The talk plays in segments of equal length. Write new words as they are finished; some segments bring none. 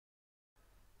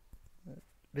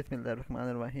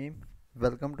Bismillahirrahmanirrahim.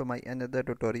 Welcome to my another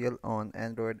tutorial on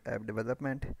Android app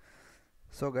development.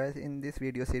 So guys, in this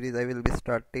video series I will be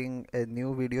starting a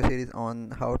new video series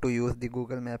on how to use the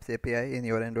Google Maps API in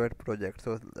your Android project.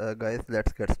 So guys,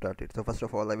 let's get started. So first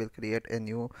of all, I will create a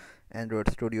new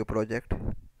Android Studio project.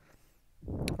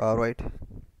 Alright,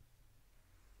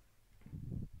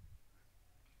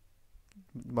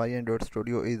 my Android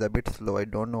Studio is a bit slow, I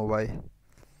don't know why.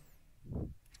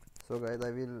 So guys,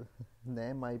 I will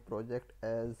name my project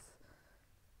as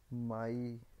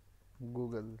my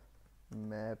Google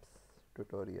Maps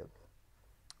tutorial.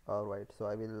 Alright, so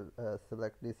I will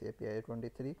select this API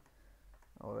 23.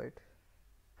 Alright,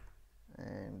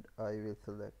 and I will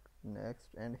select next,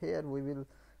 and here we will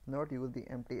not use the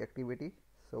empty activity,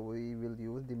 so we will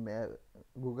use the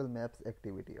Google Maps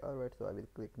activity. Alright, so I will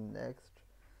click next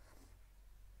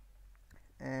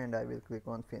and I will click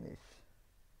on finish.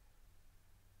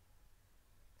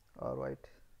 Alright,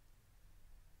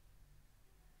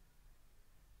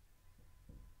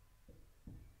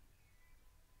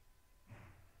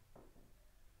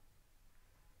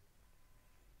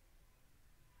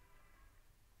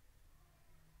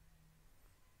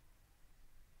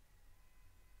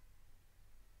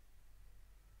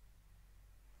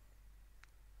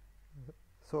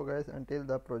 so guys, until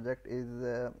the project is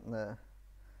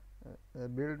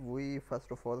built, we first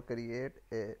of all create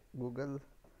a Google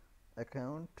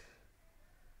account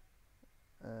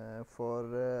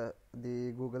for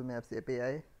the Google Maps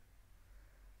API.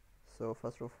 So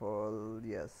first of all,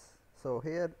 yes, so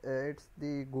here it's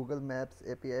the Google Maps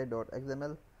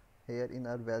API.xml here in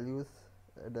our values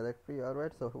directory.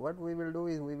 Alright, so what we will do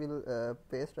is we will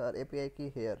paste our API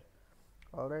key here.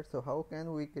 Alright, so how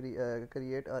can we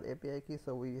create our API key?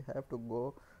 So we have to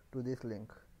go to this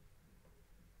link.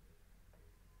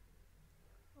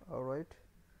 Alright,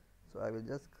 so I will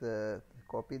just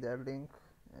copy that link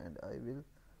and I will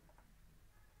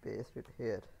paste it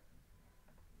here.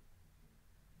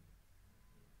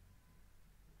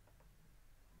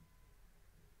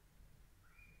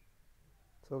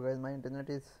 So guys, my internet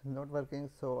is not working,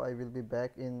 so I will be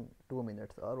back in 2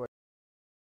 minutes. Alright,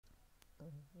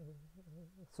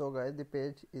 so guys, the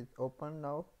page is open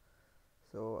now.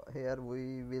 So here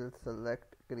we will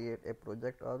select create a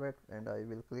project. Alright, and I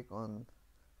will click on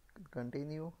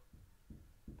continue.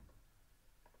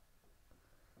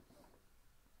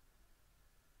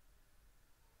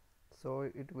 So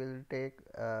it will take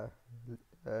a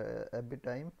bit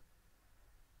time.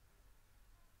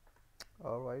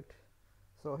 Alright,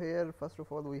 so here first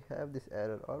of all we have this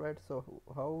error. Alright, so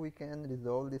how we can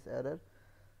resolve this error?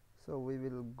 So we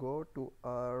will go to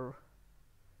our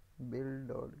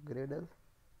build.gradle.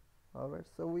 Alright,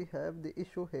 so we have the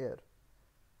issue here.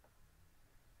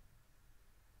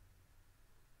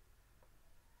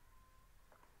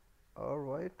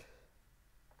 Alright,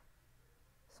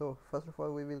 so first of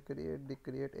all we will create the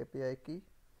create API key.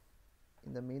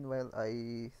 In the meanwhile,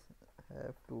 I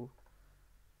have to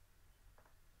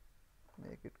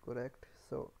make it correct.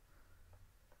 So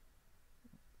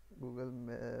Google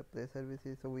Play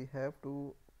Services, so we have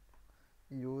to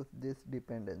use this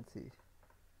dependency.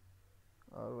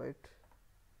 Alright,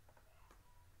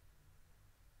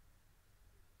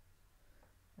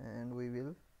 and we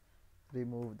will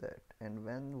remove that, and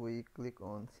when we click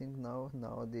on sync now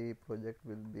the project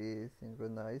will be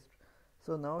synchronized.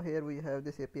 So now here we have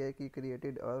this API key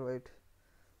created. Alright,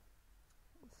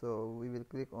 so we will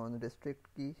click on restrict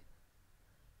key.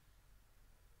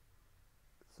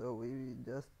 So we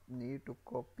just need to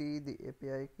copy the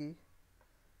API key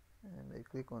and I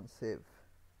click on save.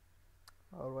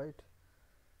 Alright,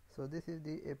 so this is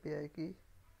the API key.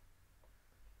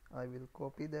 I will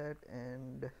copy that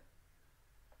and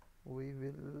we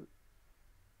will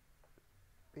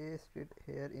paste it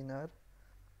here in our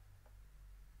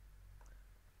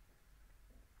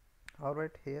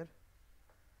alright here,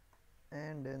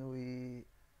 and then we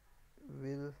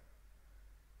will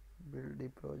build the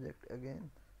project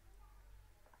again.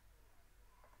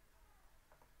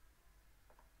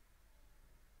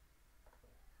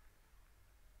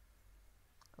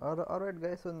 Alright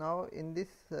guys, so now in this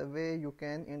way you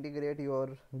can integrate your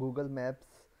Google Maps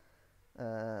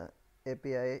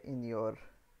API in your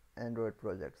Android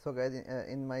project. So guys,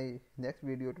 in my next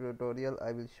video tutorial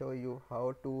I will show you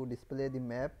how to display the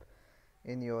map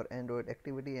in your Android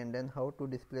activity, and then how to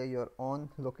display your own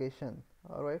location.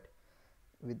 Alright,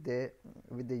 with the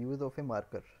use of a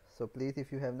marker. So please,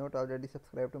 if you have not already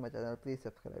subscribed to my channel, please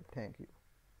subscribe. Thank you.